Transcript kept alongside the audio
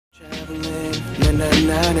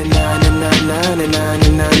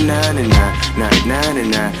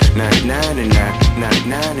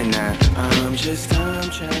I'm just time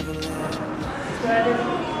traveling.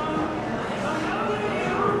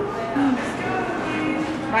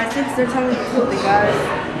 My sister told me something, guys.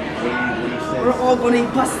 We're all gonna be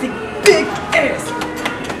busting big ass.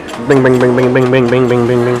 Bing, bing, bing, bing, bing, bing, bing, bing,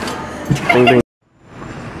 bing, bing, bing, bing.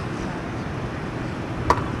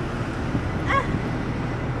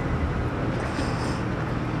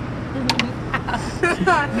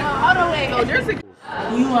 No, hold on, wait. Oh, there's a.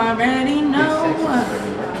 You already know.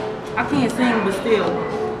 I can't sing, but still.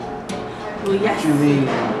 Well, yes. What you mean?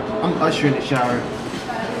 I'm Usher in the shower.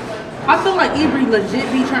 I feel like Ibri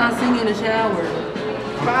legit be trying to sing in the shower.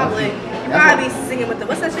 Probably. You probably be singing with the,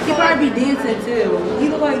 what's that shit He called? probably be dancing too. You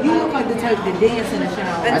look like the type to dance in the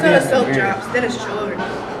shower. Until the soap drops, then it's short.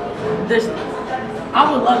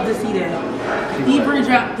 I would love to see that. Ibri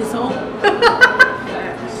dropped the soap.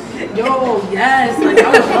 Yo, yes, like I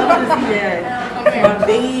would love to see that. My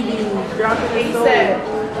baby dropping the soap.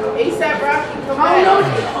 ASAP Rocky, come I don't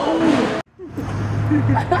back. know.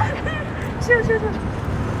 Chill.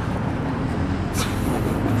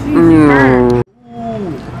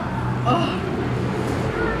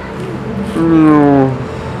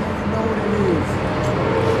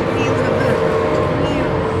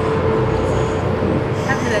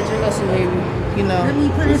 After that, drink us some baby. You know. Let me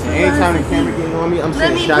put a Anytime the camera getting on me, I'm Let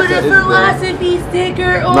sending me shots put at a Isabel. philosophy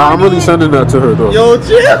sticker on Nah, I'm really it. sending that to her though. Yo,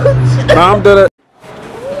 chill. Nah, I'm dead at.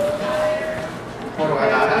 Hold on, I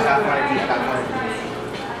got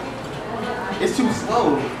it's too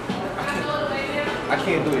slow. I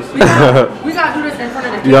can't do it. We gotta do this in front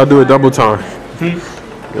of the You gotta do it double time. You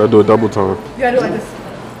gotta do it double time. You gotta do it like this.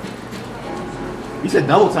 You said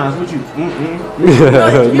double times, what you? You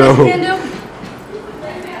know what you can do?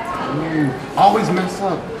 Always mess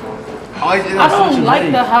up. Always end I up don't switching like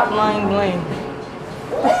lanes. the hotline bling.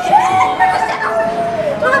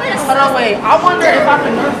 Hold on, wait. I wonder if I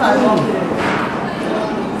can nerf side off this.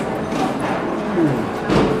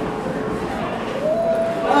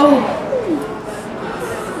 Oh.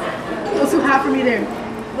 It was too hot for me there.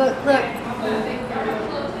 Look.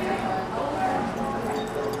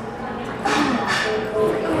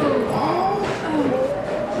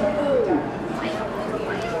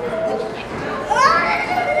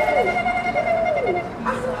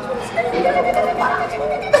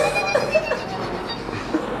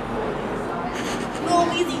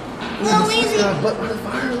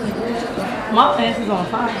 My pants is on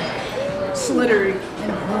fire. Slittery.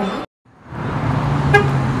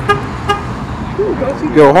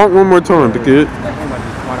 Yo, honk one more time, the kid.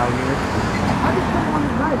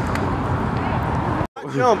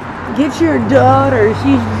 Jump. Get your daughter.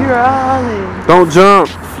 She's drawing. Don't jump.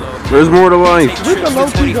 There's more to life. We can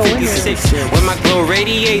low-key go in there. When my glow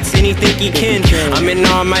radiates anything he can, I'm in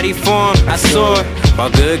almighty form, I soar.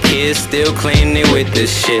 While good kids still claim they with the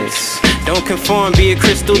shits. Don't conform, be a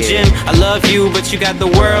crystal gem. I love you, but you got the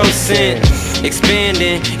world sent.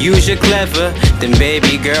 Expanding, use your clever. Then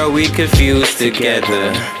baby girl, we confused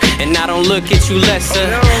together. And I don't look at you lesser.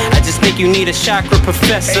 I just think you need a chakra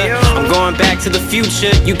professor. I'm going back to the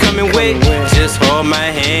future, you coming with? Just hold my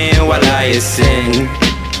hand while I ascend.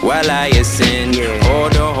 While I ascend.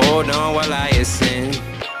 Hold on while I ascend.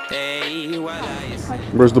 Hey, while I ascend.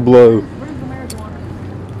 Where's the blow?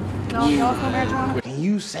 No, y'all smell marijuana? Can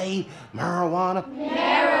you say marijuana?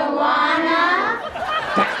 Marijuana.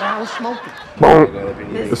 That's what I was smoking.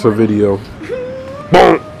 Boom. It's a video.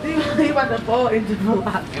 Boom. He about to fall into the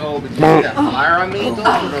lot. Yo, but you see that flyer I made though? I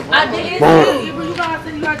did see it, but you gotta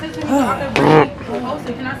send this to me so I can post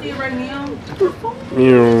it. Can I see it right now?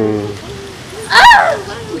 Yeah.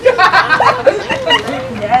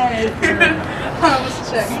 Yes.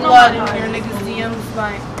 Blood in your niggas' DMs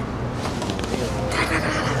like.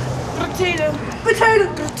 Potato.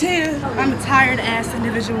 I'm a tired ass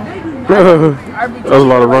individual. That was a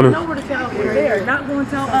lot of running. Know where to tell. They're not going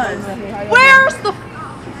to tell us. Where's the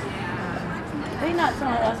They not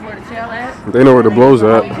telling us where to tell at. They know where the blow's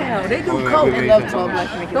at. Chow. They do coke. They love 12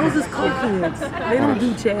 black Mickey. Those is coke kids. They don't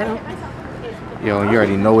do chow. Yo, you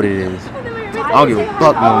already know what it is. I don't give a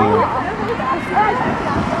fuck no more.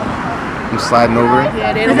 I'm sliding over it.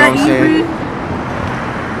 Yeah, they You don't know what I'm saying?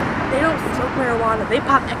 They don't smoke marijuana. They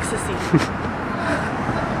pop ecstasy.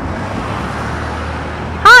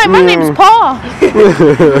 Hi, my name's Paul.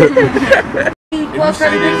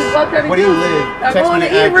 Where do you live? I'm Text going me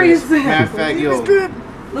to the address. Ivory's. Matter of fact, yo,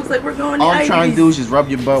 Looks like we're going to all I'm trying to Ivory's. do is just rub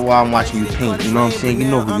your butt while I'm watching you paint. You know what I'm saying? You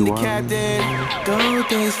know who you are. Gold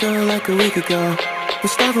days feel like a week ago. We're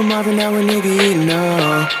starving Marvin, now a nigga eating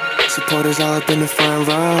up. Supporters all up in the front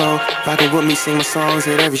row. Rockin' with me, sing my songs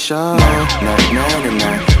at every show. Nah, nah, nah,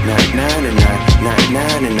 nah, nah, nah, nah, nah,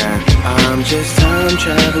 nah, nah, nah. I'm just time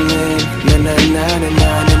traveling. Nah, nah, nah,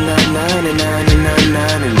 nah, nah, nah, nah, nah, nah, nah,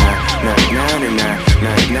 nah,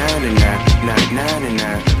 nah,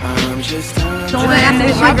 nah, I'm just and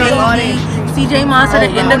this your baby, CJ Monster, the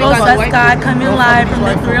Indigo Sus God, coming live from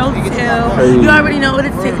the Thrill 2. You already know what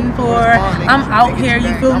it's sitting for. I'm out here,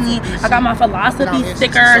 you feel me? I got my philosophy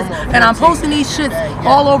stickers, and I'm posting these shits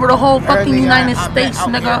all over the whole fucking United States,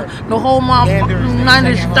 nigga. The whole motherfucking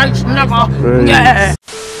United States, nigga. Yeah.